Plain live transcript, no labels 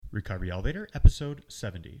Recovery Elevator, episode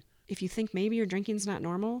 70. If you think maybe your drinking's not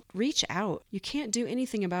normal, reach out. You can't do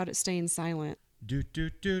anything about it staying silent. I've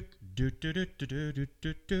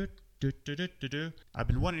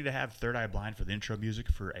been wanting to have Third Eye Blind for the intro music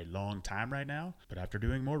for a long time right now, but after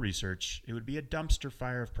doing more research, it would be a dumpster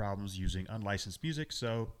fire of problems using unlicensed music,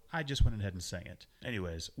 so I just went ahead and sang it.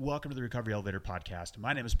 Anyways, welcome to the Recovery Elevator podcast.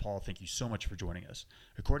 My name is Paul. Thank you so much for joining us.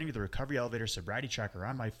 According to the Recovery Elevator sobriety tracker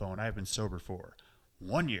on my phone, I have been sober for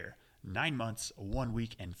 1 year, 9 months, 1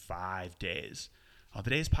 week, and 5 days. On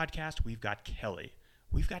today's podcast, we've got Kellie.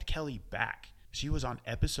 We've got Kellie back. She was on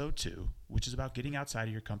episode 2, which is about getting outside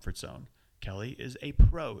of your comfort zone. Kellie is a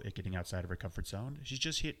pro at getting outside of her comfort zone. She's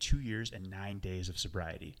just hit 2 years and 9 days of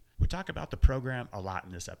sobriety. We talk about the program a lot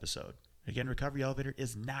in this episode. Again, Recovery Elevator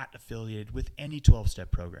is not affiliated with any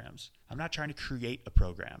 12-step programs. I'm not trying to create a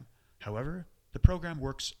program. However, the program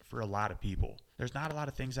works for a lot of people. There's not a lot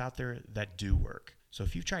of things out there that do work. So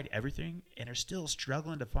if you've tried everything and are still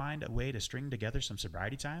struggling to find a way to string together some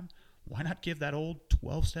sobriety time, why not give that old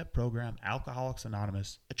 12-step program, Alcoholics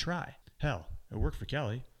Anonymous, a try? Hell, it worked for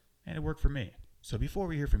Kellie, and it worked for me. So before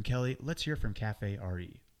we hear from Kellie, let's hear from Cafe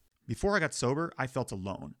RE. Before I got sober, I felt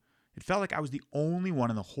alone. It felt like I was the only one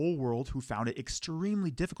in the whole world who found it extremely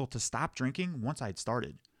difficult to stop drinking once I had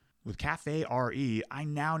started. With Cafe RE, I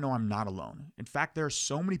now know I'm not alone. In fact, there are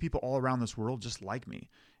so many people all around this world just like me.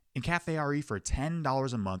 In Cafe RE, for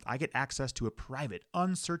 $10 a month, I get access to a private,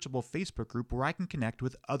 unsearchable Facebook group where I can connect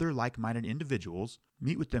with other like-minded individuals,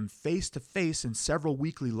 meet with them face-to-face in several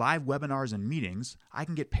weekly live webinars and meetings. I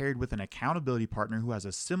can get paired with an accountability partner who has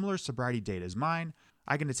a similar sobriety date as mine.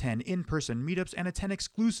 I can attend in-person meetups and attend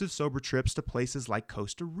exclusive sober trips to places like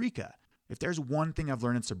Costa Rica. If there's one thing I've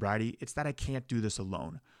learned in sobriety, it's that I can't do this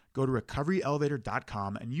alone. Go to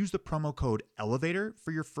recoveryelevator.com and use the promo code ELEVATOR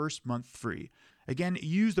for your first month free. Again,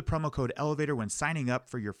 use the promo code ELEVATOR when signing up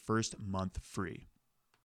for your first month free.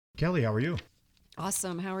 Kellie, how are you?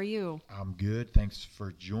 Awesome. How are you? I'm good. Thanks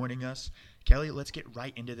for joining us. Kellie, let's get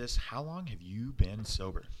right into this. How long have you been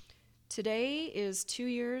sober? Today is 2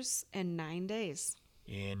 years and 9 days.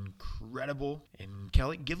 Incredible. And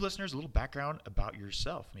Kellie, give listeners a little background about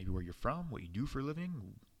yourself. Maybe where you're from, what you do for a living.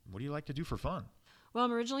 What do you like to do for fun? Well,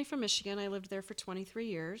 I'm originally from Michigan. I lived there for 23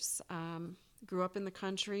 years. Grew up in the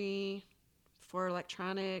country for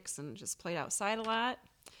electronics and just played outside a lot.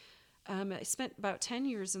 I spent about 10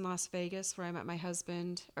 years in Las Vegas where I met my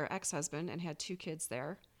husband, or ex-husband, and had 2 kids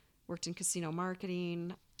there. Worked in casino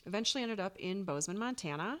marketing. Eventually ended up in Bozeman,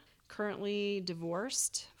 Montana. Currently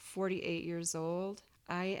divorced, 48 years old.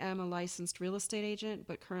 I am a licensed real estate agent,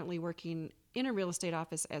 but currently working in a real estate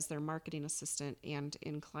office as their marketing assistant and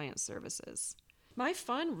in client services. My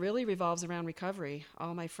fun really revolves around recovery.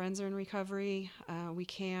 All my friends are in recovery. We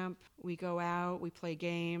camp, we go out, we play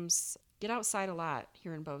games, get outside a lot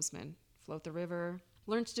here in Bozeman, float the river,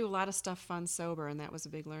 learn to do a lot of stuff fun sober, and that was a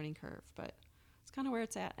big learning curve, but it's kind of where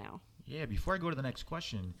it's at now. Yeah, before I go to the next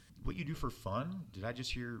question, what you do for fun, did I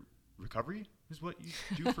just hear recovery is what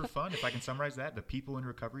you do for fun? If I can summarize that, the people in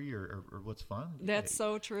recovery or what's fun? That's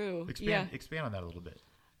so true. Expand on that a little bit.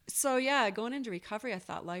 So yeah, going into recovery, I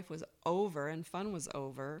thought life was over and fun was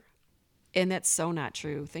over. And that's so not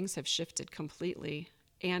true. Things have shifted completely.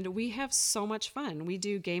 And we have so much fun. We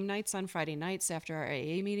do game nights on Friday nights after our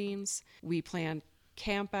AA meetings. We plan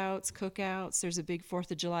campouts, cookouts. There's a big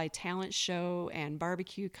 4th of July talent show and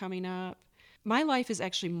barbecue coming up. My life is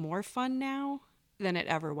actually more fun now than it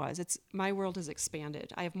ever was. My world has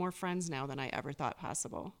expanded. I have more friends now than I ever thought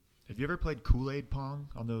possible. Have you ever played Kool-Aid Pong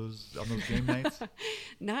on those game nights?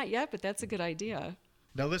 Not yet, but that's a good idea.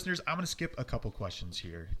 Now, listeners, I'm going to skip a couple questions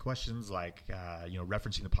here. Questions like,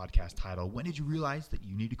 referencing the podcast title, when did you realize that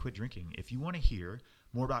you need to quit drinking? If you want to hear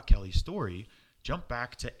more about Kellie's story, jump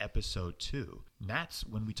back to episode 2. And that's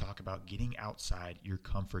when we talk about getting outside your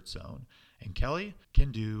comfort zone. And Kellie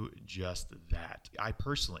can do just that. I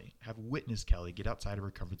personally have witnessed Kellie get outside of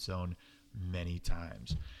her comfort zone many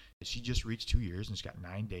times. She just reached 2 years and she's got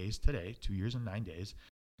 9 days today, 2 years and 9 days.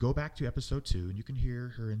 Go back to episode 2 and you can hear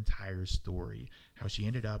her entire story, how she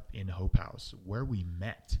ended up in Hope House, where we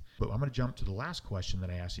met. But I'm going to jump to the last question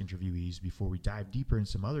that I asked interviewees before we dive deeper in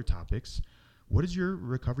some other topics. What does your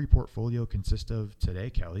recovery portfolio consist of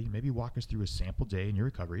today, Kellie? Maybe walk us through a sample day in your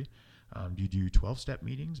recovery. Do you do 12-step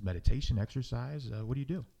meetings, meditation, exercise? What do you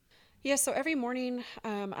do? Yeah, so every morning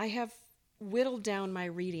I have whittled down my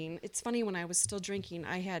reading. It's funny, when I was still drinking,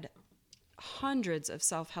 I had hundreds of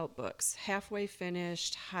self-help books, halfway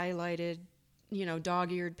finished, highlighted,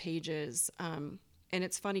 dog-eared pages. And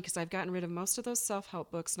it's funny because I've gotten rid of most of those self-help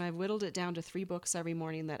books, and I've whittled it down to 3 books every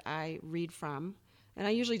morning that I read from. And I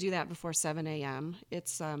usually do that before 7 a.m.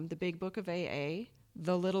 It's the Big Book of AA,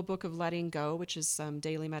 the Little Book of Letting Go, which is some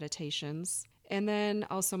daily meditations, and then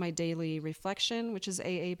also my daily reflection, which is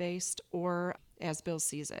AA based, or As Bill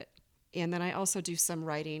Sees It. And then I also do some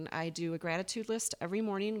writing. I do a gratitude list every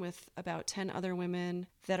morning with about 10 other women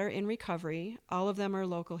that are in recovery. All of them are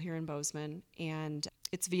local here in Bozeman, and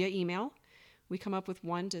it's via email. We come up with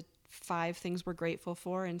 1 to 5 things we're grateful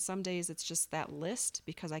for, and some days it's just that list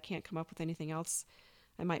because I can't come up with anything else.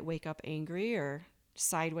 I might wake up angry or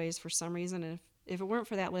sideways for some reason, and if it weren't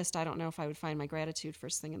for that list, I don't know if I would find my gratitude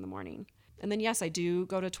first thing in the morning. And then, yes, I do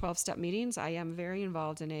go to 12-step meetings. I am very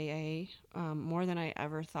involved in AA, more than I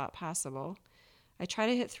ever thought possible. I try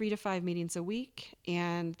to hit 3 to 5 meetings a week,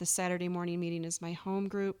 and the Saturday morning meeting is my home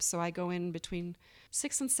group. So I go in between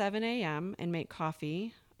 6 and 7 a.m. and make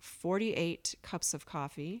coffee, 48 cups of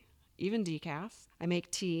coffee, even decaf. I make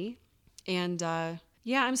tea, and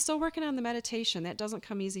I'm still working on the meditation. That doesn't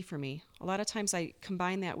come easy for me. A lot of times I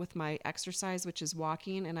combine that with my exercise, which is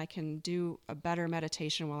walking, and I can do a better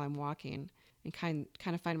meditation while I'm walking and kind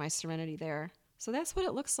of find my serenity there. So that's what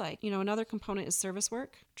it looks like. Another component is service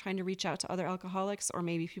work, trying to reach out to other alcoholics or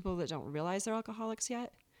maybe people that don't realize they're alcoholics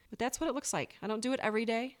yet. But that's what it looks like. I don't do it every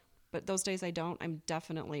day, but those days I don't, I'm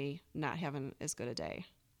definitely not having as good a day.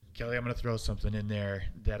 Kellie, I'm going to throw something in there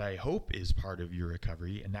that I hope is part of your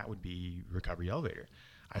recovery, and that would be Recovery Elevator.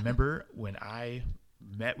 I remember when I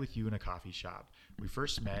met with you in a coffee shop. We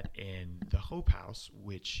first met in the Hope House,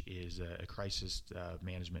 which is a crisis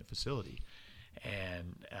management facility.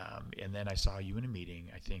 And then I saw you in a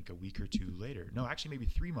meeting, I think a week or 2 later. No, actually maybe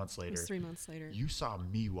 3 months later. It was 3 months later. You saw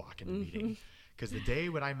me walk in the meeting. Because the day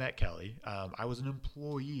when I met Kellie, I was an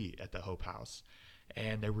employee at the Hope House.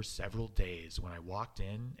 And there were several days when I walked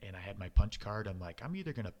in and I had my punch card. I'm like, I'm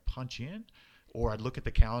either going to punch in or I'd look at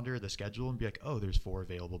the calendar, the schedule, and be like, oh, there's 4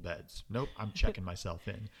 available beds. Nope, I'm checking myself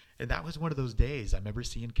in. And that was one of those days. I remember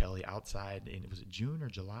seeing Kellie outside in, was it June or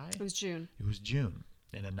July? It was June. It was June.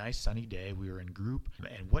 And a nice sunny day. We were in group.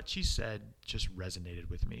 And what she said just resonated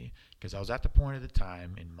with me because I was at the point at the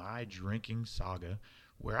time in my drinking saga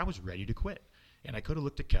where I was ready to quit. And I could have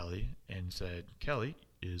looked at Kellie and said, Kellie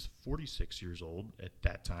is 46 years old at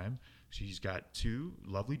that time. She's got 2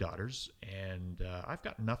 lovely daughters, and I've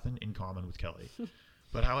got nothing in common with Kellie.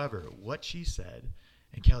 But however, what she said,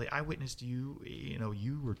 and Kellie, I witnessed you,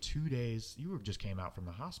 you were 2 days, just came out from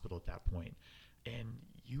the hospital at that point, and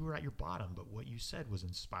you were at your bottom, but what you said was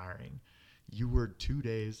inspiring. You were 2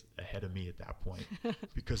 days ahead of me at that point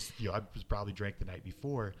because I was probably drank the night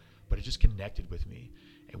before, but it just connected with me.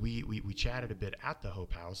 And we chatted a bit at the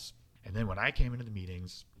Hope House. And then when I came into the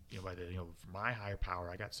meetings, for my higher power,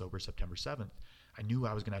 I got sober September 7th. I knew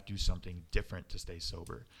I was going to have to do something different to stay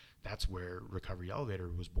sober. That's where Recovery Elevator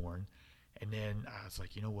was born. And then I was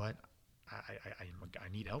like, you know what? I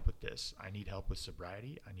need help with this. I need help with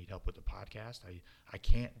sobriety. I need help with the podcast. I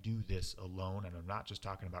can't do this alone. And I'm not just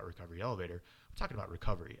talking about Recovery Elevator. I'm talking about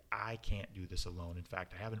recovery. I can't do this alone. In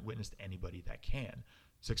fact, I haven't witnessed anybody that can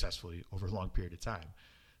successfully over a long period of time.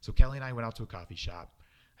 So Kellie and I went out to a coffee shop.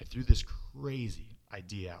 I threw this crazy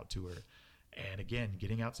idea out to her. And again,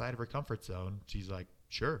 getting outside of her comfort zone, she's like,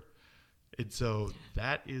 sure. And so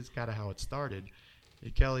that is kind of how it started.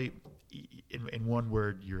 Kellie, in one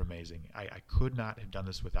word, you're amazing. I could not have done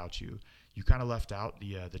this without you. You kind of left out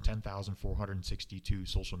the 10,462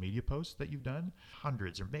 social media posts that you've done,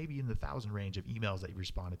 hundreds or maybe in the 1,000 range of emails that you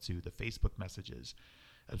responded to, the Facebook messages.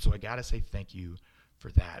 And so I got to say thank you for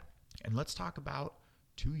that. And let's talk about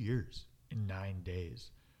 2 years in 9 days.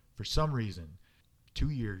 For some reason, 2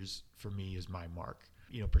 years for me is my mark.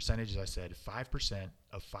 Percentages, I said 5%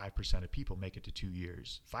 of people make it to 2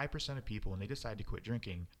 years. 5% of people, when they decide to quit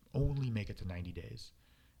drinking, only make it to 90 days.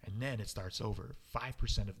 And then it starts over.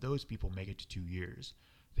 5% of those people make it to 2 years.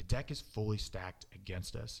 The deck is fully stacked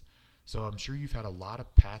against us. So I'm sure you've had a lot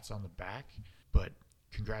of pats on the back, but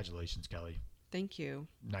congratulations, Kellie. Thank you.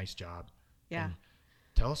 Nice job. Yeah. And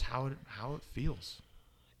tell us how it feels.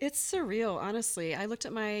 It's surreal, honestly. I looked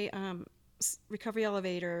at my Recovery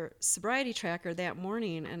Elevator sobriety tracker that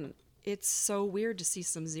morning, and it's so weird to see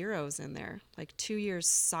some zeros in there, like 2 years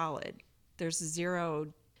solid. There's 0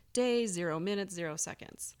 days, 0 minutes, 0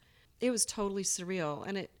 seconds. It was totally surreal.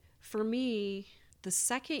 And for me, the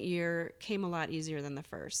second year came a lot easier than the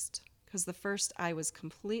first, because the first I was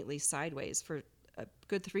completely sideways for a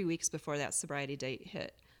good 3 weeks before that sobriety date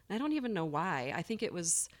hit. And I don't even know why. I think it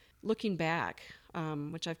was looking back,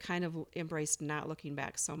 which I've kind of embraced not looking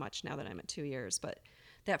back so much now that I'm at 2 years. But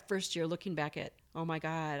that first year, looking back at, oh my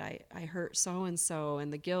God, I hurt so-and-so,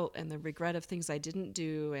 and the guilt and the regret of things I didn't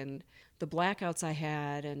do, and the blackouts I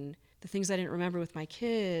had, and the things I didn't remember with my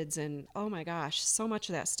kids, and oh my gosh, so much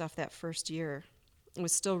of that stuff that first year. It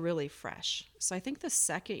was still really fresh. So I think the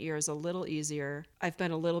second year is a little easier. I've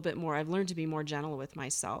learned to be more gentle with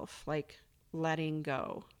myself, like letting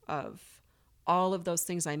go of all of those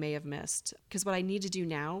things I may have missed. Because what I need to do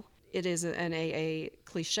now, it is an AA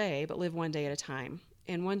cliche, but live one day at a time.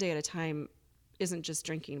 And one day at a time isn't just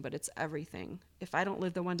drinking, but it's everything. If I don't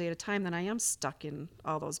live the one day at a time, then I am stuck in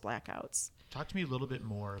all those blackouts. Talk to me a little bit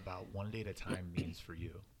more about one day at a time means for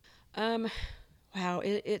you. Wow,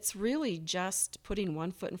 it's really just putting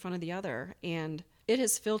one foot in front of the other. And it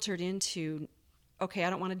has filtered into, okay, I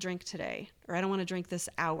don't want to drink today, or I don't want to drink this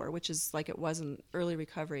hour, which is like it was in early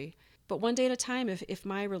recovery. But one day at a time, if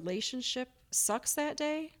my relationship sucks that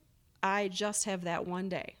day, I just have that one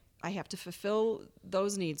day. I have to fulfill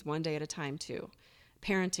those needs one day at a time too.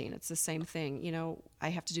 Parenting, it's the same thing. You know, I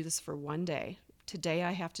have to do this for one day. Today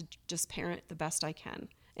I have to just parent the best I can.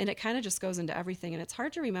 And it kind of just goes into everything. And it's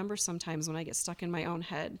hard to remember sometimes when I get stuck in my own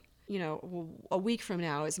head. You know, a week from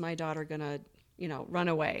now, is my daughter going to, run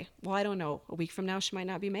away? Well, I don't know. A week from now, she might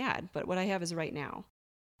not be mad. But what I have is right now,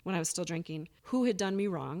 when I was still drinking, who had done me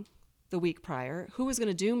wrong the week prior? Who was going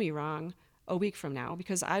to do me wrong a week from now?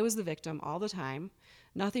 Because I was the victim all the time.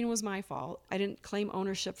 Nothing was my fault. I didn't claim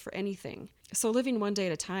ownership for anything. So living one day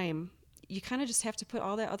at a time, you kind of just have to put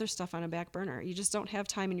all that other stuff on a back burner. You just don't have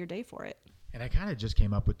time in your day for it. And I kind of just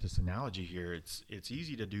came up with this analogy here. It's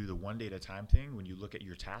easy to do the one day at a time thing when you look at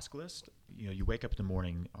your task list. You know, you wake up in the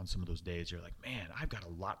morning on some of those days, you're like, man, I've got a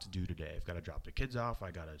lot to do today. I've got to drop the kids off.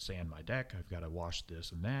 I got to sand my deck. I've got to wash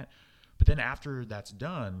this and that. But then after that's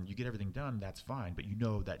done, you get everything done, that's fine. But you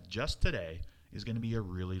know that just today is going to be a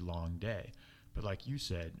really long day. But like you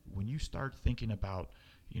said, when you start thinking about,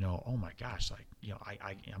 oh my gosh, like,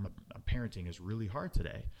 I'm parenting is really hard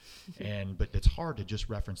today. But it's hard to just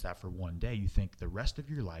reference that for one day. You think the rest of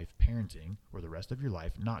your life parenting, or the rest of your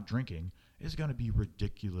life not drinking, is going to be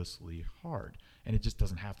ridiculously hard. And it just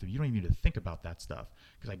doesn't have to be. You don't even need to think about that stuff,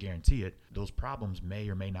 because I guarantee it, those problems may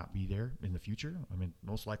or may not be there in the future. I mean,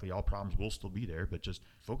 most likely all problems will still be there, but just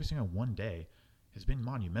focusing on one day has been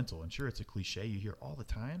monumental. And sure, it's a cliche you hear all the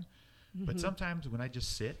time. But sometimes when I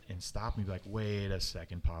just sit and stop and be like, wait a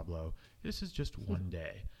second, Pablo, this is just one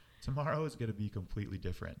day. Tomorrow is going to be completely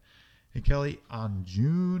different. And Kellie, on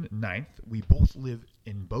June 9th, we both live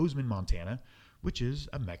in Bozeman, Montana, which is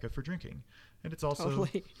a mecca for drinking. And it's also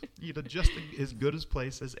Totally. Just as good a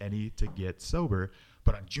place as any to get sober.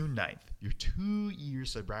 But on June 9th, your 2-year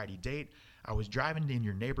sobriety date, I was driving in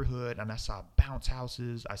your neighborhood and I saw bounce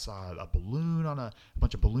houses. I saw a balloon on a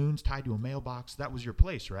bunch of balloons tied to a mailbox. That was your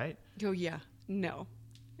place, right? Oh, yeah. No,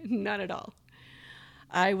 not at all.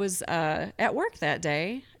 I was at work that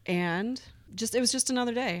day, and it was just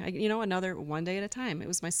another day, another one day at a time. It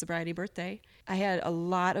was my sobriety birthday. I had a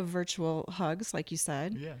lot of virtual hugs, like you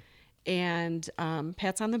said. Yeah. And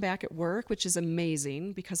pats on the back at work, which is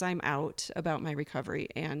amazing because I'm out about my recovery.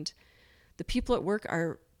 And the people at work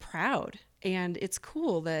are proud. And it's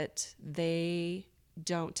cool that they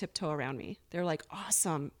don't tiptoe around me. They're like,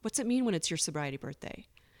 awesome. What's it mean when it's your sobriety birthday?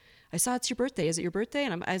 I saw it's your birthday. Is it your birthday?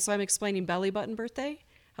 And so I'm explaining belly button birthday,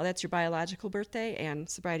 how that's your biological birthday, and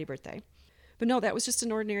sobriety birthday. But no, that was just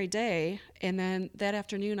an ordinary day. And then that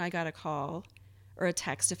afternoon, I got a call or a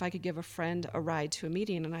text if I could give a friend a ride to a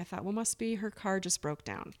meeting. And I thought, well, must be her car just broke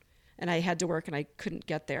down. And I had to work and I couldn't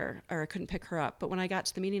get there, or I couldn't pick her up. But when I got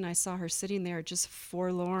to the meeting, I saw her sitting there just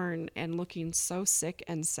forlorn and looking so sick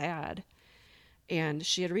and sad. And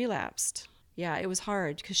she had relapsed. Yeah, it was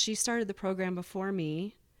hard because she started the program before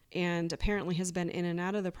me and apparently has been in and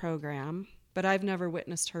out of the program, but I've never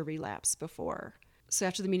witnessed her relapse before. So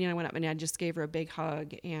after the meeting, I went up and I just gave her a big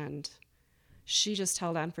hug, and she just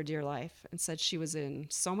held on for dear life and said she was in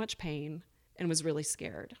so much pain and was really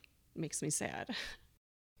scared. It makes me sad.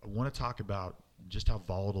 I want to talk about just how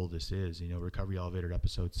volatile this is. Recovery Elevator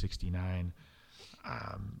episode 69.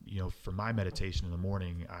 For my meditation in the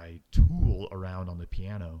morning, I tool around on the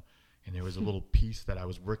piano, and there was a little piece that I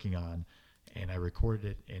was working on, and I recorded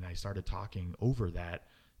it, and I started talking over that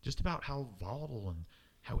just about how volatile and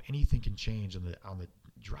how anything can change on the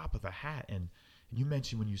drop of a hat. And you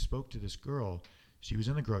mentioned when you spoke to this girl, she was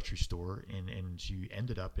in the grocery store, and she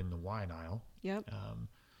ended up in the wine aisle. Yep.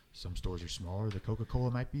 Some stores are smaller. The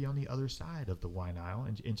Coca-Cola might be on the other side of the wine aisle.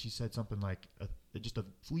 And she said something like, just a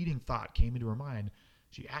fleeting thought came into her mind.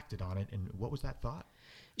 She acted on it. And what was that thought?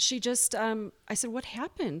 She just, I said, what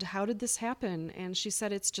happened? How did this happen? And she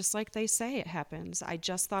said, it's just like they say it happens. I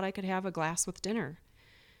just thought I could have a glass with dinner.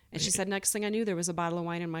 And she said, next thing I knew, there was a bottle of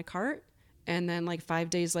wine in my cart. And then 5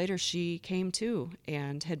 days later, she came to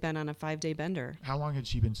and had been on a 5-day bender. How long had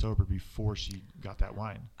she been sober before she got that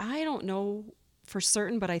wine? I don't know for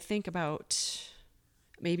certain, but I think about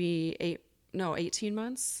maybe No, 18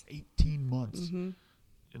 months. 18 months. Mm-hmm.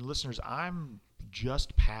 And listeners, I'm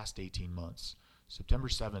just past 18 months. September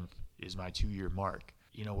 7th is my 2-year mark.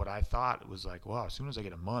 You know, what I thought was like, wow, as soon as I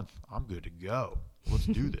get a month, I'm good to go. Let's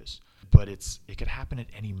do this. But it could happen at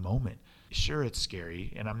any moment. Sure, it's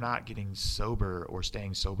scary, and I'm not getting sober or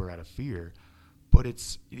staying sober out of fear, but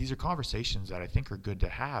these are conversations that I think are good to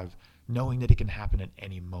have, knowing that it can happen at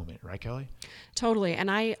any moment. Right, Kelly? Totally.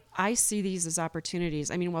 And I see these as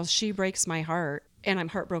opportunities. I mean, while she breaks my heart and I'm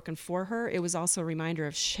heartbroken for her, it was also a reminder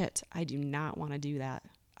of, shit, I do not want to do that.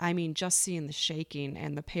 I mean, just seeing the shaking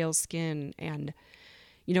and the pale skin, and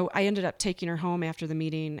you know, I ended up taking her home after the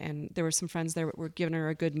meeting, and there were some friends there that were giving her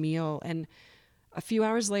a good meal. And a few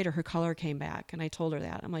hours later, her color came back, and I told her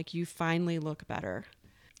that. I'm like, you finally look better.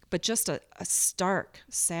 But just a stark,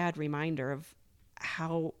 sad reminder of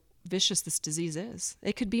how vicious this disease is.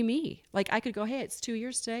 It could be me. Like, I could go, hey, it's 2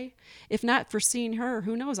 years today. If not for seeing her,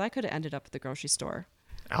 who knows? I could have ended up at the grocery store.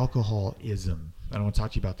 Alcoholism. I want to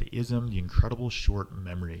talk to you about the ism, the incredible short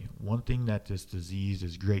memory. One thing that this disease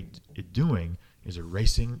is great at doing is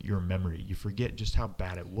erasing your memory. You forget just how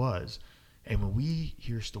bad it was. And when we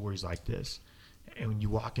hear stories like this, and when you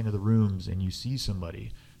walk into the rooms and you see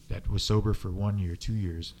somebody that was sober for 1 year, 2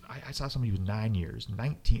 years, I saw somebody who was 9 years,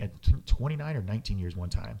 29 or 19 years one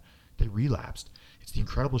time, they relapsed. It's the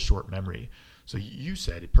incredible short memory. So you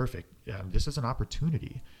said it perfect. This is an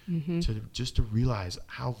opportunity to realize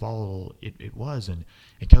how volatile it was. And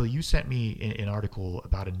Kelly, you sent me an article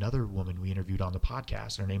about another woman we interviewed on the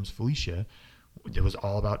podcast. Her name's Felicia. It was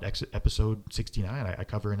all about episode 69. I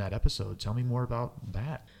cover in that episode. Tell me more about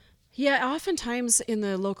that. Yeah, oftentimes in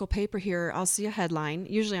the local paper here, I'll see a headline,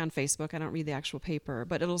 usually on Facebook. I don't read the actual paper,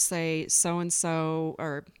 but it'll say so-and-so,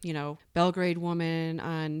 or, you know, Belgrade woman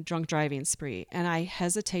on drunk driving spree. And I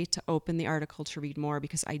hesitate to open the article to read more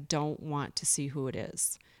because I don't want to see who it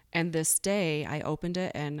is. And this day I opened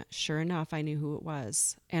it, and sure enough, I knew who it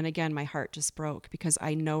was. And again, my heart just broke because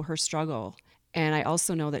I know her struggle. And I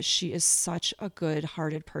also know that she is such a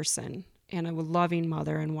good-hearted person and a loving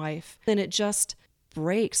mother and wife. And it just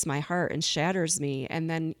breaks my heart and shatters me. And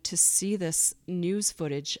then to see this news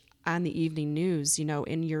footage on the evening news, you know,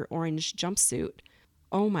 in your orange jumpsuit,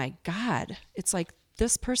 oh my God, it's like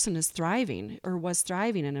this person is thriving, or was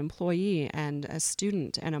thriving, an employee and a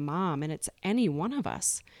student and a mom, and it's any one of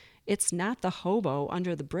us. It's not the hobo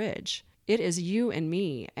under the bridge. It is you and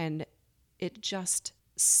me, and it just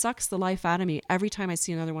sucks the life out of me every time I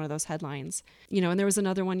see another one of those headlines. You know, and there was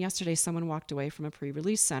another one yesterday. Someone walked away from a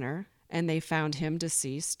pre-release center, and they found him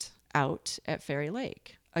deceased out at Ferry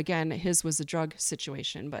Lake. Again, his was a drug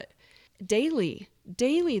situation, but daily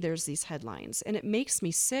there's these headlines, and it makes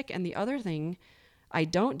me sick. And the other thing I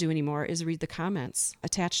don't do anymore is read the comments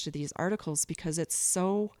attached to these articles, because it's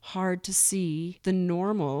so hard to see the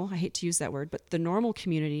normal, I hate to use that word, but the normal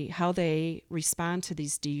community, how they respond to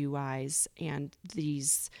these DUIs and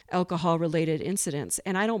these alcohol-related incidents.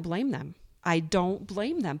 And I don't blame them.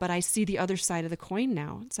 But I see the other side of the coin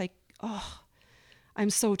now. It's like, oh, I'm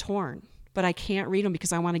so torn, but I can't read them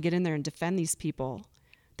because I want to get in there and defend these people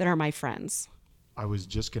that are my friends. I was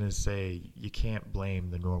just going to say, you can't blame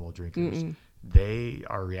the normal drinkers. Mm-mm. They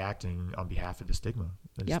are reacting on behalf of the stigma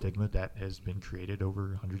Yep. stigma that has been created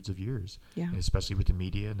over hundreds of years, Yeah. and especially with the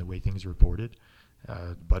media and the way things are reported.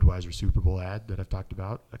 Budweiser Super Bowl ad that I've talked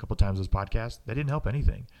about a couple times on this podcast, that didn't help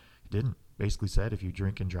anything. It didn't. Basically said, if you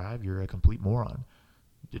drink and drive, you're a complete moron.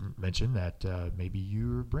 Didn't mention that maybe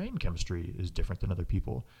your brain chemistry is different than other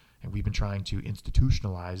people. And we've been trying to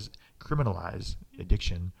criminalize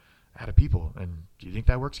addiction out of people. And do you think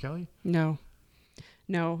that works, Kelly? No,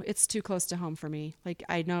 it's too close to home for me. Like,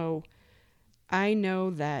 I know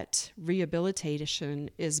that rehabilitation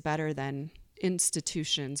is better than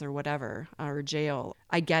institutions or whatever, or jail.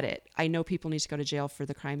 I get it. I know people need to go to jail for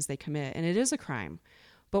the crimes they commit, and it is a crime.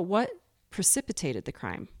 But what precipitated the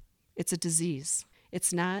crime? It's a disease.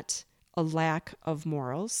 It's not a lack of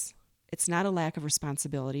morals. It's not a lack of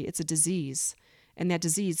responsibility. It's a disease. And that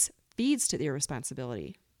disease feeds to the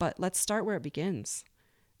irresponsibility. But let's start where it begins.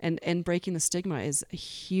 And breaking the stigma is a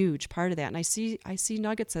huge part of that. And I see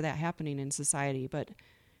nuggets of that happening in society, but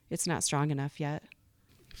it's not strong enough yet.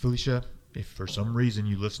 Felicia, if for some reason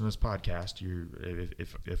you listen to this podcast,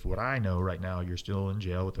 if what I know right now, you're still in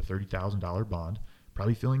jail with a $30,000 bond,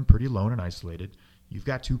 probably feeling pretty alone and isolated, you've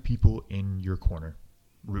got two people in your corner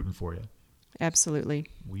rooting for you. Absolutely.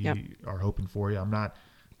 We are hoping for you. I'm not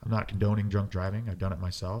condoning drunk driving. I've done it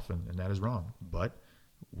myself, and that is wrong. But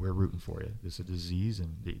we're rooting for you. This is a disease,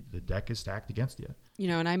 and the deck is stacked against you. You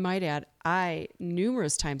know, and I might add, I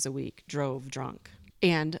numerous times a week drove drunk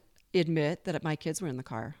and admit that my kids were in the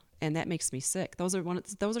car. and that makes me sick. Those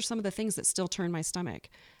are some of the things that still turn my stomach.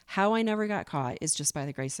 How I never got caught is just by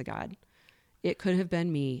the grace of God. It could have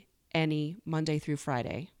been me any Monday through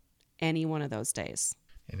Friday, any one of those days.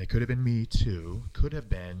 And it could have been me too. Could have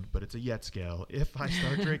been, but it's a yet scale. If I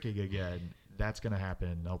start drinking again, that's going to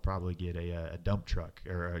happen. I'll probably get a dump truck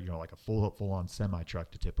or like a full on semi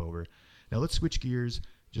truck to tip over. Now let's switch gears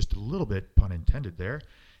just a little bit, pun intended there.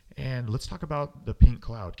 And let's talk about the pink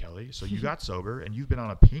cloud, Kelly. So you got sober and you've been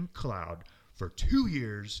on a pink cloud for 2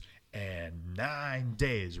 years and 9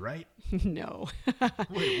 days, right? No.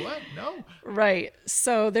 Wait, what? No? Right.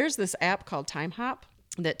 So there's this app called Time Hop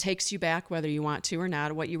that takes you back whether you want to or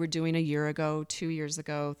not, what you were doing a year ago, 2 years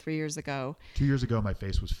ago, 3 years ago. 2 years ago, my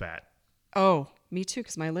face was fat. Oh, me too,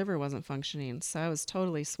 because my liver wasn't functioning. So I was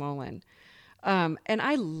totally swollen. And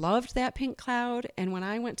I loved that pink cloud. And when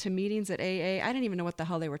I went to meetings at AA, I didn't even know what the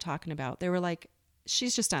hell they were talking about. They were like,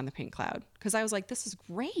 she's just on the pink cloud. Because I was like, this is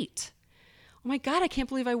great. Oh my God, I can't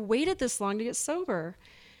believe I waited this long to get sober.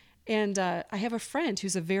 And I have a friend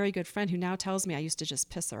who's a very good friend who now tells me I used to just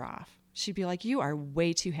piss her off. She'd be like, you are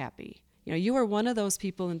way too happy. You are one of those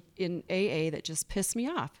people in AA that just piss me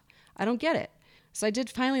off. I don't get it. So I did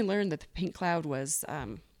finally learn that the pink cloud was,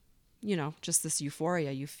 just this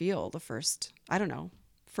euphoria you feel the first, I don't know.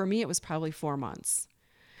 For me, it was probably 4 months.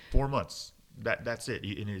 4 months. That's it.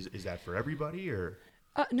 And is that for everybody or?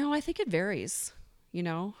 No, I think it varies,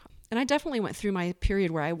 And I definitely went through my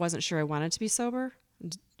period where I wasn't sure I wanted to be sober.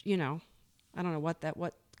 I don't know what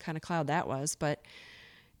kind of cloud that was, but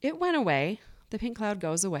it went away. The pink cloud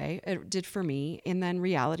goes away. It did for me. And then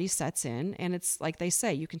reality sets in. And it's like they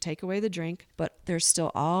say, you can take away the drink, but there's still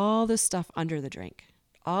all this stuff under the drink.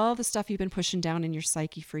 All the stuff you've been pushing down in your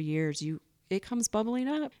psyche for years, it comes bubbling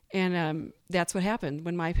up. And that's what happened.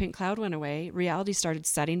 When my pink cloud went away, reality started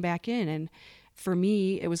setting back in. And for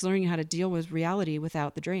me, it was learning how to deal with reality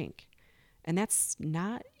without the drink. And that's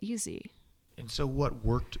not easy. And so what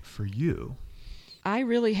worked for you? I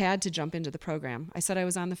really had to jump into the program. I said I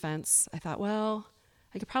was on the fence. I thought, well,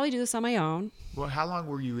 I could probably do this on my own. Well, how long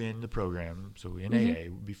were you in the program, so in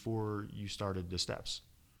AA, before you started the steps?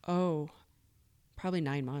 Oh, probably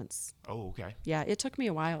 9 months. Oh, okay. Yeah, it took me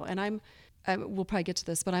a while. And we'll probably get to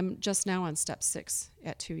this, but I'm just now on step 6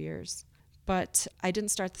 at 2 years. But I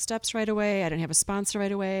didn't start the steps right away. I didn't have a sponsor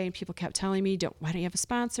right away. And people kept telling me, why don't you have a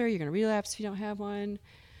sponsor? You're going to relapse if you don't have one.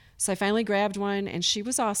 So I finally grabbed one, and she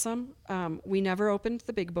was awesome. We never opened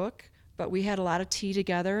the big book, but we had a lot of tea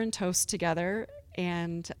together and toast together.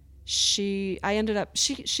 And she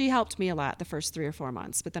helped me a lot the first 3 or 4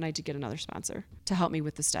 months, but then I did get another sponsor to help me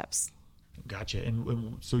with the steps. Gotcha.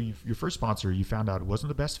 And so your first sponsor, you found out it wasn't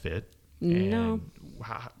the best fit. No.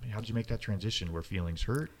 How did you make that transition? Were feelings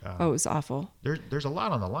hurt? It was awful. There's a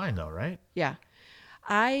lot on the line though, right? Yeah.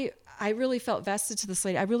 I really felt vested to this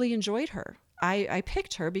lady. I really enjoyed her. I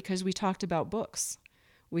picked her because we talked about books.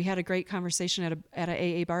 We had a great conversation at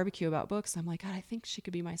a AA barbecue about books. I'm like, God, I think she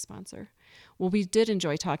could be my sponsor. Well, we did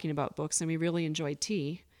enjoy talking about books, and we really enjoyed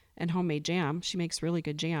tea and homemade jam. She makes really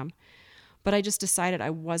good jam. But I just decided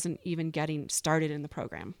I wasn't even getting started in the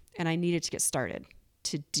program, and I needed to get started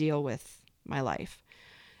to deal with my life.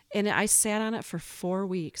 And I sat on it for 4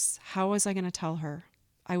 weeks. How was I going to tell her?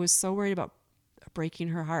 I was so worried about breaking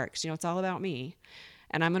her heart, because, it's all about me.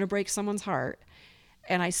 And I'm going to break someone's heart.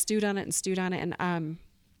 And I stewed on it. And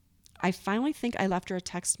I finally think I left her a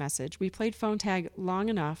text message. We played phone tag long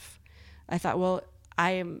enough. I thought, well,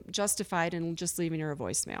 I am justified in just leaving her a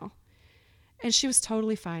voicemail. And she was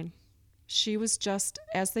totally fine. She was just,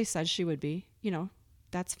 as they said she would be,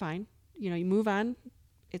 that's fine. You move on.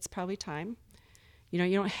 It's probably time. You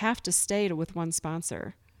don't have to stay with one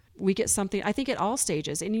sponsor. We get something, I think, at all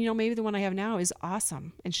stages. And, maybe the one I have now is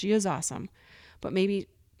awesome. And she is awesome. But maybe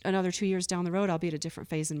another 2 years down the road, I'll be at a different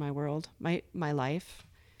phase in my world, my life.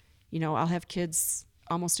 I'll have kids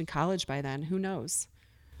almost in college by then. Who knows?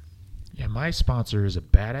 Yeah, my sponsor is a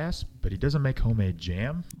badass, but he doesn't make homemade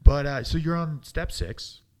jam. But so you're on step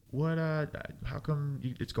 6. What? How come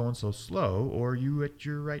it's going so slow? Or are you at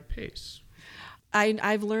your right pace?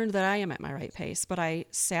 I've learned that I am at my right pace, but I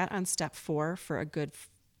sat on step 4 for a good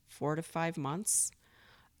 4 to 5 months,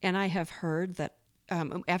 and I have heard that.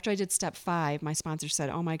 After I did step 5, my sponsor said,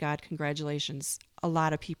 oh my God, congratulations. A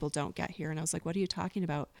lot of people don't get here. And I was like, what are you talking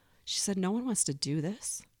about? She said, no one wants to do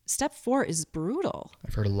this. Step 4 is brutal.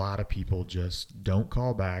 I've heard a lot of people just don't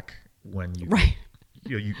call back when you, right.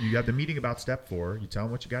 You have the meeting about step 4. You tell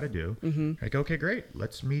them what you got to do. Mm-hmm. Like, okay, great.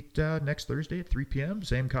 Let's meet next Thursday at 3 p.m.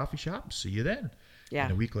 Same coffee shop. See you then. Yeah.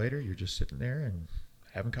 And a week later, you're just sitting there and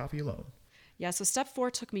having coffee alone. Yeah, so step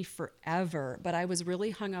 4 took me forever, but I was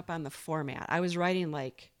really hung up on the format. I was writing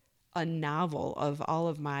like a novel of all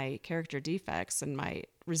of my character defects and my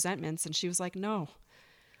resentments. And she was like, no,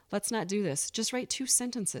 let's not do this. Just write 2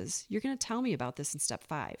 sentences. You're going to tell me about this in step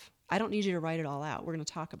 5. I don't need you to write it all out. We're going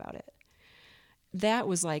to talk about it. That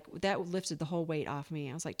lifted the whole weight off me.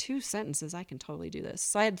 I was like, 2 sentences, I can totally do this.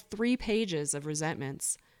 So I had 3 pages of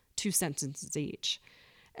resentments, 2 sentences each.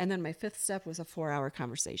 And then my 5th step was a 4-hour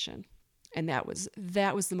conversation. And that was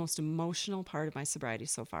the most emotional part of my sobriety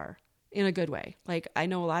so far, in a good way. Like, I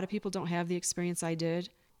know a lot of people don't have the experience I did,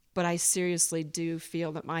 but I seriously do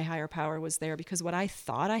feel that my higher power was there, because what I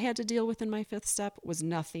thought I had to deal with in my 5th step was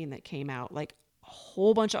nothing that came out. Like, a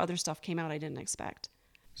whole bunch of other stuff came out I didn't expect.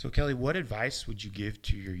 So, Kellie, what advice would you give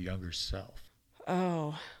to your younger self?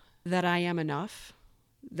 Oh, that I am enough,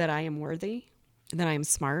 that I am worthy, that I am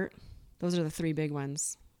smart. Those are the 3 big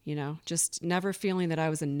ones, just never feeling that I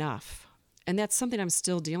was enough. And that's something I'm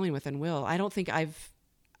still dealing with and will. I don't think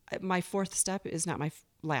my 4th step is not my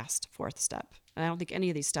last 4th step. And I don't think any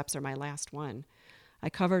of these steps are my last one. I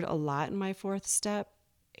covered a lot in my 4th step,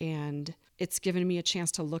 and it's given me a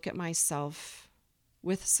chance to look at myself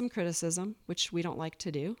with some criticism, which we don't like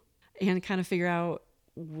to do, and kind of figure out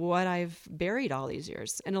what I've buried all these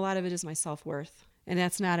years. And a lot of it is my self-worth. And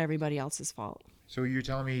that's not everybody else's fault. So you're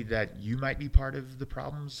telling me that you might be part of the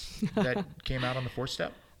problems that came out on the 4th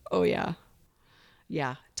step? Oh, yeah.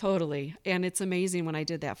 Yeah, totally. And it's amazing when I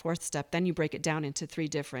did that 4th step, then you break it down into 3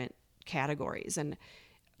 different categories. And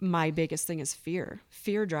my biggest thing is fear.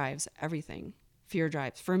 Fear drives everything. Fear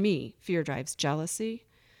drives jealousy.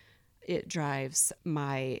 It drives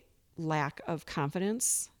my lack of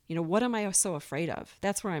confidence. What am I so afraid of?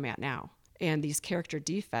 That's where I'm at now. And these character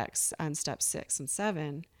defects on step 6 and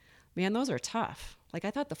 7, man, those are tough. Like, I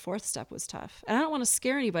thought the 4th step was tough. And I don't want to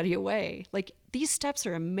scare anybody away. Like, these steps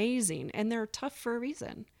are amazing, and they're tough for a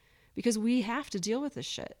reason, because we have to deal with this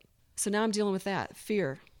shit. So now I'm dealing with that.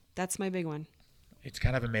 Fear. That's my big one. It's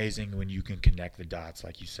kind of amazing when you can connect the dots,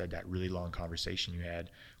 like you said, that really long conversation you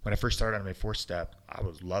had. When I first started on my 4th step, I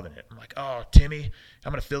was loving it. I'm like, oh, Timmy,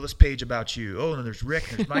 I'm going to fill this page about you. Oh, and then there's Rick,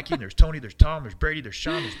 there's Mikey, there's Tony, there's Tom, there's Brady, there's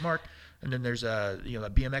Sean, there's Mark. And then there's a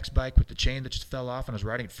BMX bike with the chain that just fell off, and I was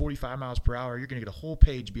riding at 45 miles per hour. You're going to get a whole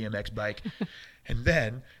page BMX bike. And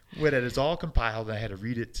then when it is all compiled, and I had to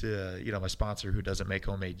read it to my sponsor who doesn't make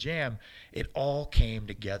homemade jam, it all came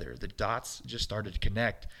together. The dots just started to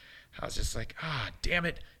connect. I was just like, damn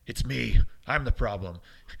it, it's me. I'm the problem.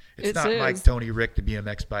 It's not Mike, Tony, Rick, the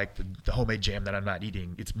BMX bike, the homemade jam that I'm not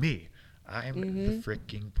eating. It's me. I'm the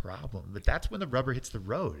freaking problem. But that's when the rubber hits the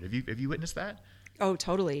road. Have you witnessed that? Oh,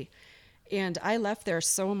 totally. And I left there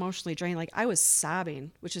so emotionally drained. Like, I was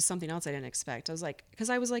sobbing, which is something else I didn't expect. I was like, because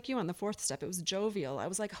I was like you on the 4th step. It was jovial. I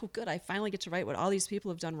was like, oh, good. I finally get to write what all these people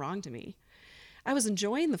have done wrong to me. I was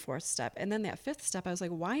enjoying the 4th step. And then that 5th step, I was like,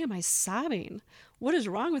 why am I sobbing? What is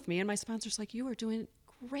wrong with me? And my sponsor's like, you are doing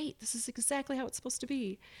great. This is exactly how it's supposed to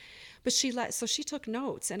be. But she took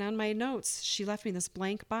notes. And on my notes, she left me this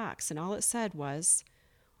blank box. And all it said was,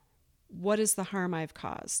 what is the harm I've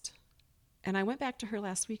caused? And I went back to her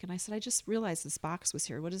last week and I said, I just realized this box was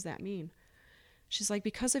here. What does that mean? She's like,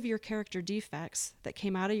 because of your character defects that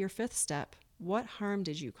came out of your 5th step, what harm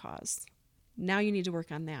did you cause? Now you need to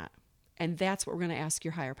work on that. And that's what we're going to ask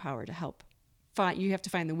your higher power to help. You have to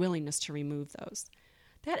find the willingness to remove those.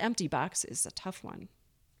 That empty box is a tough one.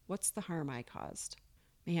 What's the harm I caused?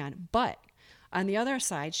 Man, but on the other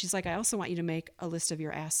side, she's like, I also want you to make a list of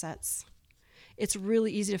your assets. It's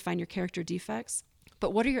really easy to find your character defects,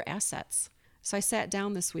 but what are your assets? So I sat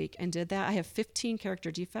down this week and did that. I have 15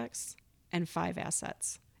 character defects and 5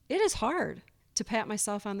 assets. It is hard to pat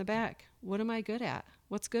myself on the back. What am I good at?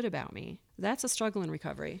 What's good about me? That's a struggle in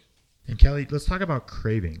recovery. And Kellie, let's talk about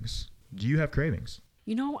cravings. Do you have cravings?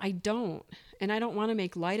 I don't. And I don't want to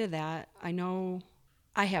make light of that. I know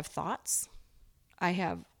I have thoughts. I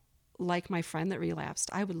have, like my friend that relapsed,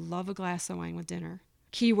 I would love a glass of wine with dinner.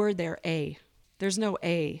 Keyword there, A. There's no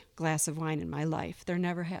A glass of wine in my life. There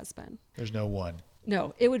never has been. There's no one.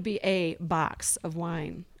 No, it would be a box of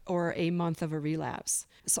wine or a month of a relapse.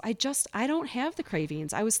 So I don't have the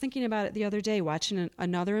cravings. I was thinking about it the other day, watching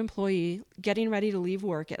another employee getting ready to leave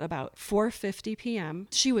work at about 4:50 p.m.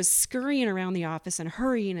 She was scurrying around the office and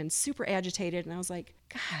hurrying and super agitated. And I was like,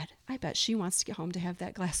 God, I bet she wants to get home to have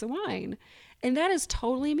that glass of wine. And that is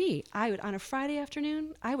totally me. On a Friday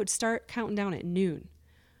afternoon, I would start counting down at noon.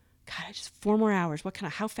 God, I just 4 more hours.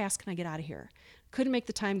 How fast can I get out of here? Couldn't make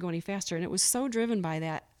the time go any faster. And it was so driven by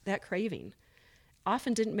that craving.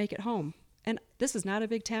 Often didn't make it home. And this is not a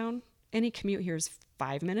big town. Any commute here is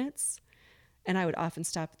 5 minutes. And I would often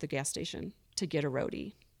stop at the gas station to get a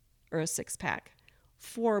roadie or a 6-pack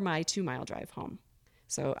for my 2-mile drive home.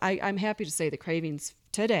 So I'm happy to say the cravings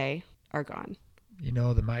today are gone.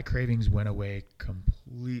 My cravings went away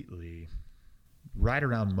completely right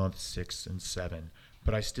around month 6 and 7,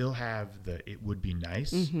 but I still have the it would be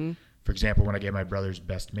nice. Mm-hmm. For example, when I gave my brother's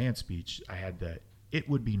best man speech, I had the it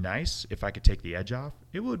would be nice if I could take the edge off.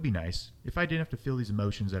 It would be nice if I didn't have to feel these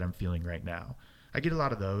emotions that I'm feeling right now. I get a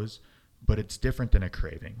lot of those, but it's different than a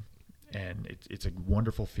craving, and it's a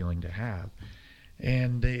wonderful feeling to have.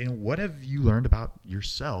 And what have you learned about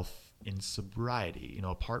yourself in sobriety,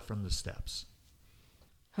 apart from the steps?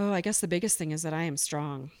 Oh, I guess the biggest thing is that I am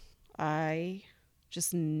strong. I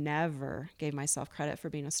just never gave myself credit for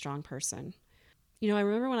being a strong person. I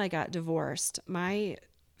remember when I got divorced, my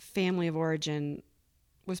family of origin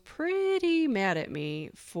was pretty mad at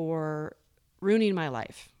me for ruining my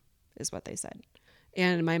life, is what they said.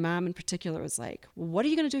 And my mom in particular was like, well, what are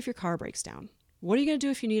you going to do if your car breaks down? What are you going to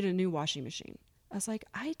do if you need a new washing machine? I was like,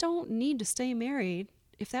 I don't need to stay married.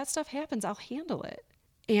 If that stuff happens, I'll handle it.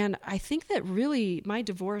 And I think that really my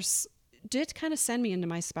divorce did kind of send me into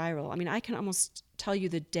my spiral. I mean, I can almost tell you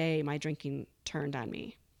the day my drinking turned on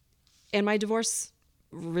me. And my divorce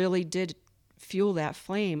really did fuel that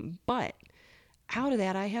flame. But out of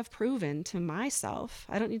that, I have proven to myself,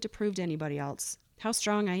 I don't need to prove to anybody else, how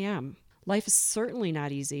strong I am. Life is certainly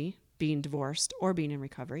not easy being divorced or being in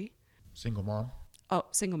recovery. Single mom? Oh,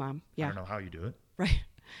 single mom. Yeah. I don't know how you do it. Right.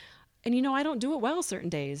 And I don't do it well certain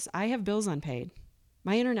days. I have bills unpaid.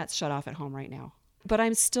 My internet's shut off at home right now. But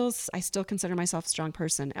I still consider myself a strong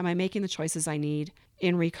person. Am I making the choices I need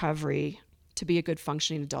in recovery to be a good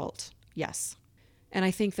functioning adult? Yes. And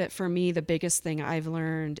I think that for me, the biggest thing I've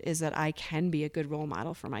learned is that I can be a good role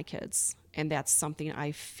model for my kids. And that's something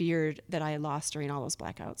I feared that I lost during all those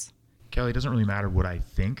blackouts. Kellie, it doesn't really matter what I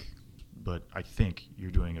think, but I think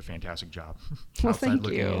you're doing a fantastic job. Well, thank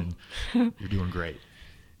you. You're doing great.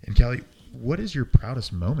 And Kellie, what is your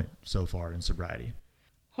proudest moment so far in sobriety?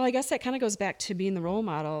 Well, I guess that kind of goes back to being the role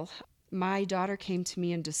model. My daughter came to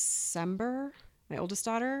me in December, my oldest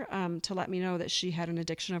daughter, to let me know that she had an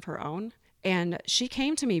addiction of her own. And she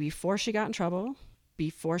came to me before she got in trouble,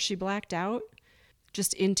 before she blacked out,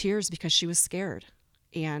 just in tears because she was scared.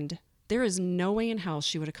 And there is no way in hell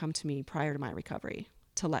she would have come to me prior to my recovery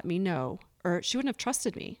to let me know, or she wouldn't have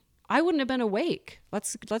trusted me. I wouldn't have been awake.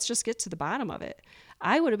 Let's just get to the bottom of it.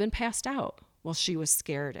 I would have been passed out while she was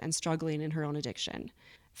scared and struggling in her own addiction.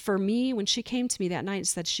 For me, when she came to me that night and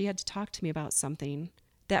said she had to talk to me about something,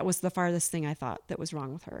 that was the farthest thing I thought that was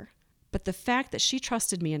wrong with her. But the fact that she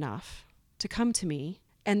trusted me enough to come to me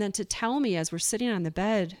and then to tell me as we're sitting on the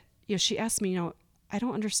bed, she asked me, I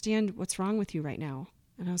don't understand what's wrong with you right now.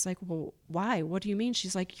 And I was like, well, why? What do you mean?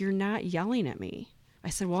 She's like, you're not yelling at me. I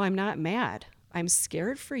said, well, I'm not mad. I'm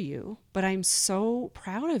scared for you, but I'm so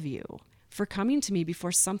proud of you for coming to me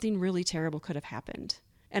before something really terrible could have happened.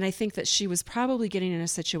 And I think that she was probably getting in a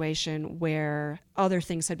situation where other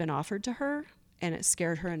things had been offered to her, and it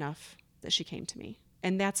scared her enough that she came to me.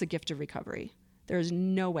 And that's a gift of recovery. There is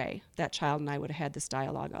no way that child and I would have had this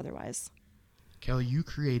dialogue otherwise. Kellie, you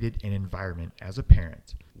created an environment as a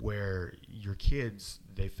parent where your kids,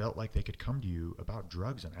 they felt like they could come to you about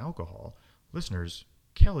drugs and alcohol. Listeners,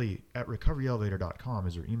 Kellie at recoveryelevator.com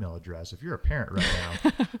is her email address. If you're a parent right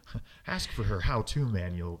now, ask for her how-to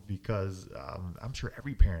manual, because I'm sure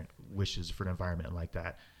every parent wishes for an environment like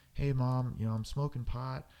that. Hey, Mom, I'm smoking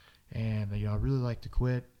pot, and I really like to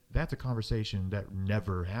quit. That's a conversation that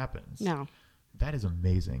never happens. No. That is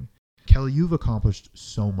amazing. Kellie, you've accomplished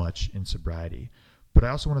so much in sobriety, but I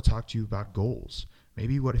also want to talk to you about goals.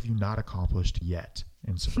 Maybe what have you not accomplished yet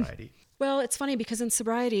in sobriety? Well, it's funny because in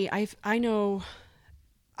sobriety, I know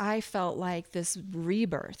I felt like this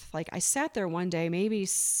rebirth. Like I sat there one day, maybe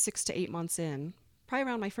 6 to 8 months in, probably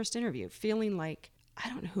around my first interview, feeling like I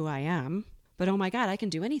don't know who I am, but oh my God, I can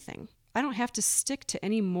do anything. I don't have to stick to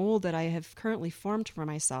any mold that I have currently formed for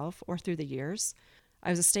myself or through the years. I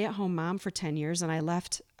was a stay-at-home mom for 10 years and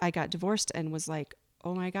I got divorced and was like,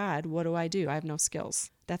 oh my God, what do? I have no skills.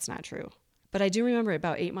 That's not true. But I do remember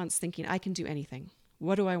about 8 months thinking, I can do anything.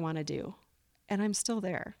 What do I want to do? And I'm still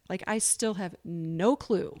there. Like I still have no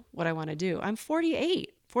clue what I want to do. I'm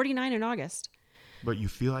 48, 49 in August. But you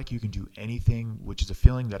feel like you can do anything, which is a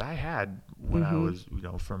feeling that I had when I was,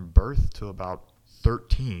 from birth to about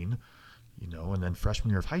 13, and then freshman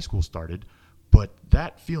year of high school started. But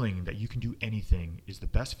that feeling that you can do anything is the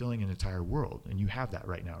best feeling in the entire world. And you have that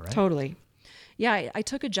right now, right? Totally. Yeah, I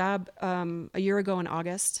took a job a year ago in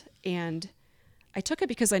August, and I took it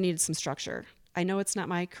because I needed some structure. I know it's not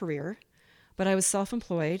my career, but I was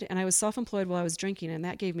self-employed, and I was self-employed while I was drinking, and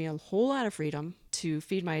that gave me a whole lot of freedom to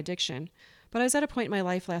feed my addiction. But I was at a point in my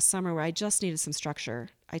life last summer where I just needed some structure.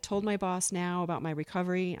 I told my boss now about my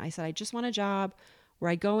recovery. I said, I just want a job where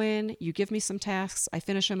I go in, you give me some tasks, I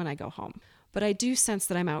finish them, and I go home. But I do sense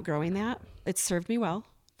that I'm outgrowing that. It's served me well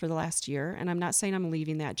for the last year, and I'm not saying I'm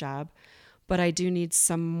leaving that job, but I do need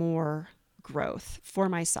some more growth for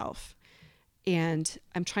myself. And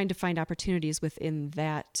I'm trying to find opportunities within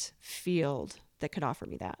that field that could offer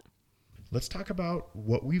me that. Let's talk about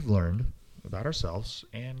what we've learned about ourselves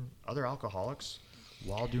and other alcoholics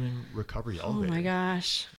while doing Recovery Elevator. Oh my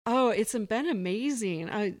gosh. Oh, it's been amazing.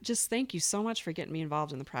 I just thank you so much for getting me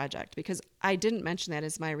involved in the project, because I didn't mention that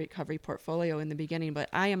as my recovery portfolio in the beginning, but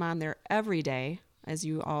I am on there every day, as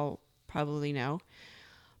you all probably know.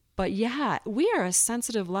 But yeah, we are a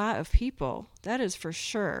sensitive lot of people. That is for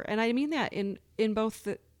sure. And I mean that in both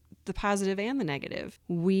the positive and the negative.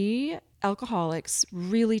 We alcoholics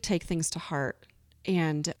really take things to heart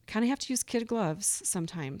and kind of have to use kid gloves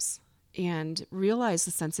sometimes and realize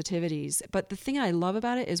the sensitivities. But the thing I love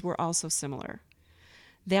about it is we're all so similar.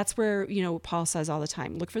 That's where, Paul says all the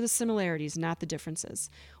time, look for the similarities, not the differences.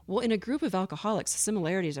 Well, in a group of alcoholics, the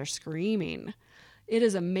similarities are screaming. It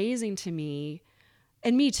is amazing to me,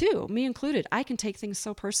 and me too, me included. I can take things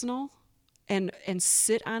so personal and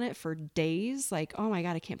sit on it for days. Like, oh my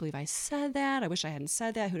God, I can't believe I said that. I wish I hadn't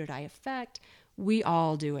said that. Who did I affect? We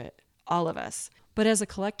all do it, all of us. But as a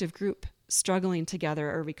collective group struggling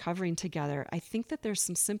together or recovering together, I think that there's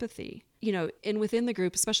some sympathy, and within the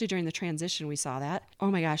group, especially during the transition, we saw that.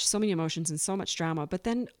 Oh my gosh, so many emotions and so much drama. But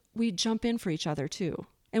then we jump in for each other too.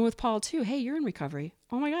 And with Paul too, hey, you're in recovery.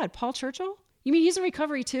 Oh my God, Paul Churchill? You mean he's in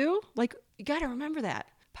recovery too? Like, you got to remember that.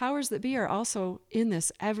 Powers that be are also in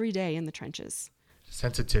this every day in the trenches.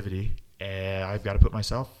 Sensitivity. I've got to put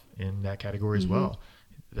myself in that category as well.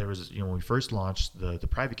 There was, when we first launched the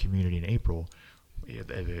private community in April, we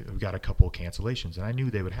got a couple of cancellations, and I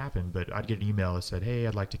knew they would happen, but I'd get an email that said, hey,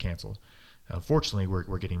 I'd like to cancel. Unfortunately,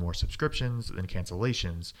 we're getting more subscriptions than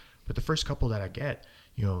cancellations, but the first couple that I get,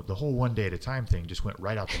 the whole 1 day at a time thing just went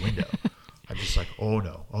right out the window. I'm just like, oh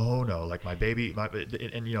no, like my baby,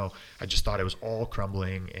 I just thought it was all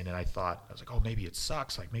crumbling. And then I was like, oh, maybe it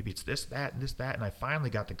sucks. Like maybe it's this, that, and this, that. And I finally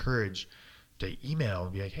got the courage to email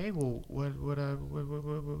and be like, hey, well, what,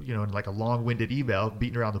 and like a long-winded email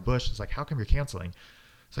beating around the bush. It's like, how come you're canceling?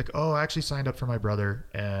 It's like, oh, I actually signed up for my brother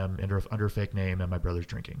under a fake name, and my brother's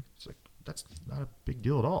drinking. It's like, that's not a big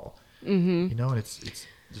deal at all. And it's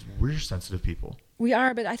just, we're sensitive people. We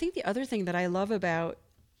are, but I think the other thing that I love about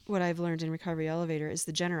what I've learned in Recovery Elevator is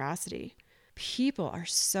the generosity. People are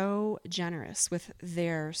so generous with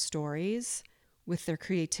their stories, with their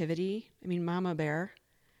creativity. I mean, Mama Bear.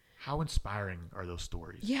 How inspiring are those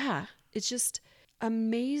stories? Yeah, it's just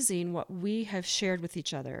amazing what we have shared with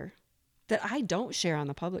each other that I don't share on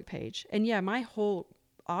the public page. And yeah, my whole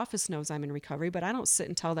office knows I'm in recovery, but I don't sit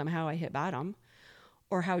and tell them how I hit bottom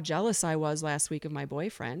or how jealous I was last week of my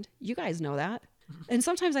boyfriend. You guys know that. And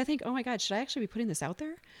sometimes I think, oh my God, should I actually be putting this out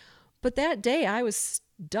there? But that day I was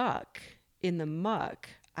stuck in the muck.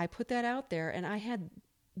 I put that out there, and I had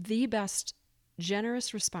the best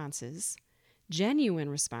generous responses, genuine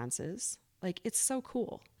responses. Like, it's so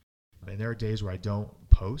cool. And there are days where I don't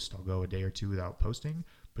post. I'll go a day or two without posting,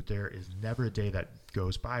 but there is never a day that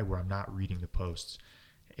goes by where I'm not reading the posts.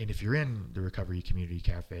 And if you're in the Recovery Community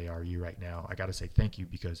Cafe RE right now, I got to say thank you,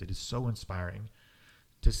 because it is so inspiring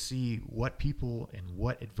to see what people and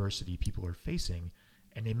what adversity people are facing,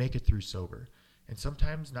 and they make it through sober. And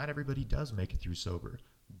sometimes not everybody does make it through sober,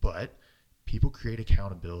 but people create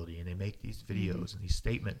accountability, and they make these videos and these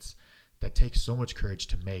statements that take so much courage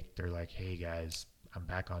to make. They're like, hey guys, I'm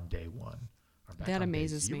back on day one. I'm back that on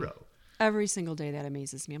amazes day 0. me. Every single day that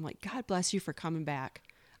amazes me. I'm like, God bless you for coming back.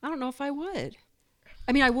 I don't know if I would.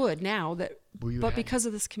 I mean, I would now, but because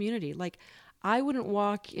of this community. Like, I wouldn't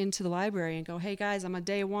walk into the library and go, hey guys, I'm on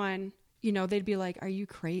day 1. They'd be like, are you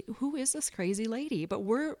crazy? Who is this crazy lady? But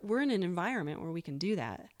we're in an environment where we can do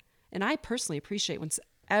that. And I personally appreciate when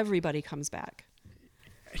everybody comes back.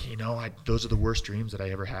 Those are the worst dreams that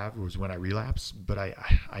I ever have, was when I relapse. But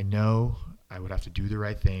I know I would have to do the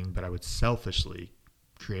right thing, but I would selfishly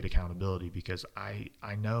create accountability, because I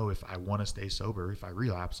know if I want to stay sober, if I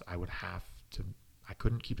relapse, I would have to. I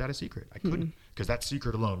couldn't keep that a secret. I couldn't, because that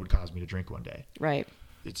secret alone would cause me to drink one day. Right.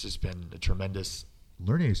 It's just been a tremendous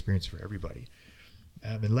learning experience for everybody.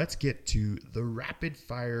 And let's get to the rapid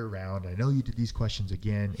fire round. I know you did these questions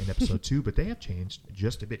again in episode 2, but they have changed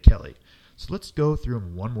just a bit, Kelly. So let's go through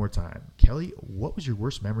them one more time. Kelly, what was your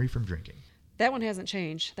worst memory from drinking? That one hasn't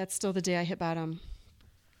changed. That's still the day I hit bottom.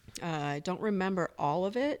 I don't remember all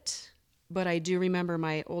of it, but I do remember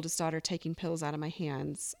my oldest daughter taking pills out of my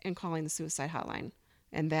hands and calling the suicide hotline.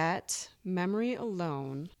 And that memory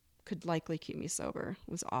alone could likely keep me sober.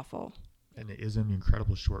 It was awful. And it is an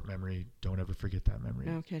incredible short memory. Don't ever forget that memory.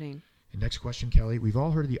 No kidding. And next question, Kellie. We've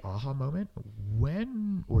all heard of the aha moment.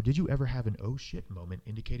 When or did you ever have an oh shit moment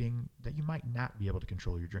indicating that you might not be able to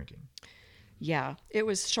control your drinking? Yeah, it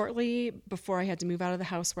was shortly before I had to move out of the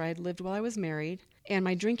house where I had lived while I was married, and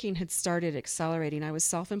my drinking had started accelerating. I was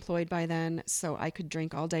self-employed by then, so I could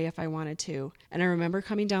drink all day if I wanted to. And I remember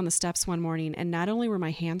coming down the steps one morning, and not only were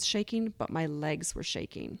my hands shaking, but my legs were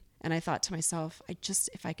shaking. And I thought to myself,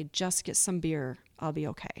 if I could just get some beer, I'll be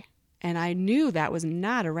okay. And I knew that was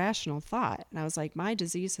not a rational thought. And I was like, my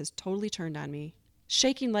disease has totally turned on me.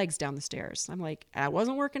 Shaking legs down the stairs. I'm like, I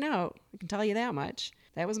wasn't working out. I can tell you that much.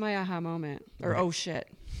 That was my aha moment. Or, oh shit.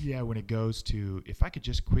 Yeah, when it goes to, if I could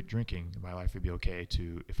just quit drinking, my life would be okay,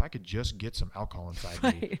 to, if I could just get some alcohol inside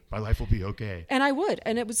me, my life will be okay. And I would.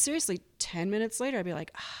 And it was seriously 10 minutes later, I'd be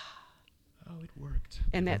like, oh, it worked.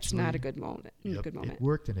 And that's not a good moment. Yep, Good moment. It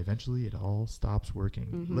worked, and eventually it all stops working.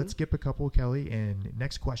 Mm-hmm. Let's skip a couple, Kellie. And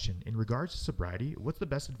next question. In regards to sobriety, what's the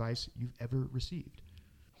best advice you've ever received?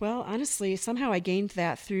 Well, honestly, somehow I gained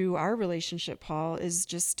that through our relationship, Paul, is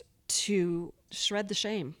just to shred the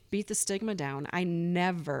shame, beat the stigma down. I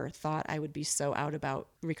never thought I would be so out about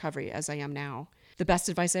recovery as I am now. The best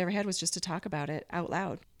advice I ever had was just to talk about it out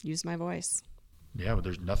loud, use my voice. Yeah, well,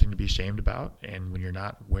 there's nothing to be ashamed about. And when you're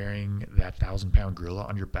not wearing that 1,000-pound gorilla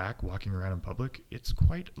on your back walking around in public, it's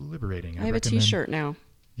quite liberating. I have a t-shirt now.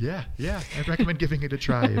 Yeah. I recommend giving it a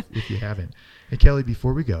try if you haven't. And Kellie,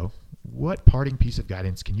 before we go, what parting piece of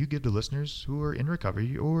guidance can you give to listeners who are in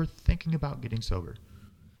recovery or thinking about getting sober?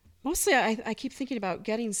 Mostly, I keep thinking about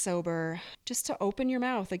getting sober, just to open your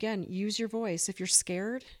mouth. Again, use your voice. If you're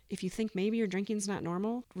scared, if you think maybe your drinking's not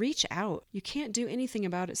normal, reach out. You can't do anything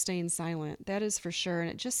about it staying silent. That is for sure.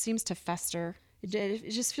 And it just seems to fester.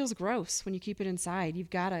 It just feels gross when you keep it inside. You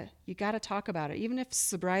gotta talk about it. Even if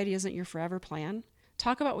sobriety isn't your forever plan,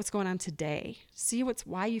 talk about what's going on today. See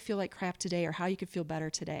why you feel like crap today or how you could feel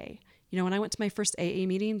better today. You know, when I went to my first AA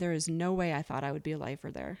meeting, there is no way I thought I would be a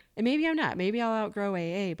lifer there. And maybe I'm not. Maybe I'll outgrow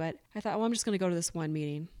AA, but I thought, well, I'm just going to go to this one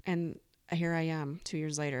meeting. And here I am 2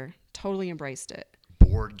 years later, totally embraced it.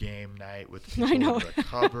 Board game night with people I know. in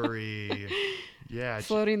recovery. Yeah.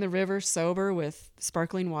 Floating the river sober with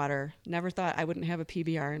sparkling water. Never thought I wouldn't have a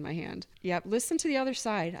PBR in my hand. Yep. Listen to the other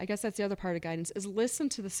side. I guess that's the other part of guidance is listen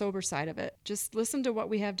to the sober side of it. Just listen to what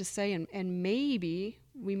we have to say and maybe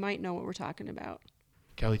we might know what we're talking about.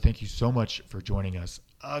 Kellie, thank you so much for joining us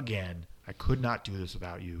again. I could not do this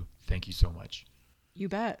without you. Thank you so much. You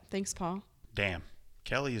bet. Thanks, Paul. Damn,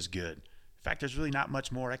 Kellie is good. In fact, there's really not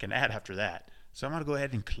much more I can add after that. So I'm going to go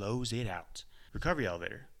ahead and close it out. Recovery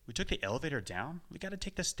elevator. We took the elevator down. We got to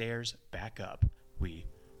take the stairs back up. We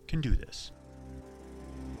can do this.